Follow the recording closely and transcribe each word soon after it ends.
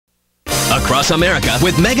across America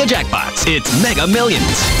with mega jackpots. It's Mega Millions.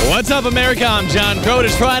 What's up, America? I'm John Crow.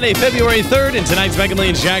 It's Friday, February 3rd, and tonight's Mega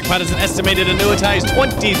Millions jackpot is an estimated annuitized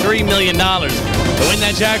 $23 million. To win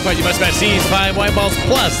that jackpot, you must match these 5 white balls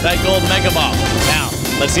plus that gold mega ball. Now,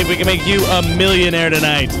 let's see if we can make you a millionaire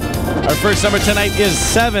tonight. Our first number tonight is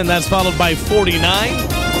 7. That's followed by 49.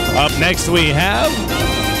 Up next, we have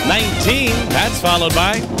 19. That's followed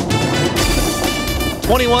by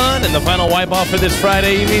 21. And the final white ball for this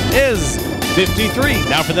Friday evening is 53.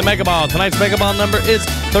 Now for the mega ball. Tonight's mega ball number is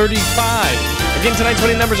 35. Again, tonight's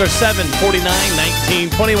winning numbers are 7, 49, 19,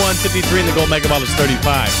 21, 53, and the gold mega ball is 35.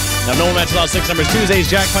 Now, if no one matches all 6 numbers, Tuesday's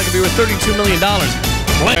jackpot could be worth $32 million.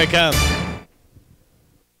 America.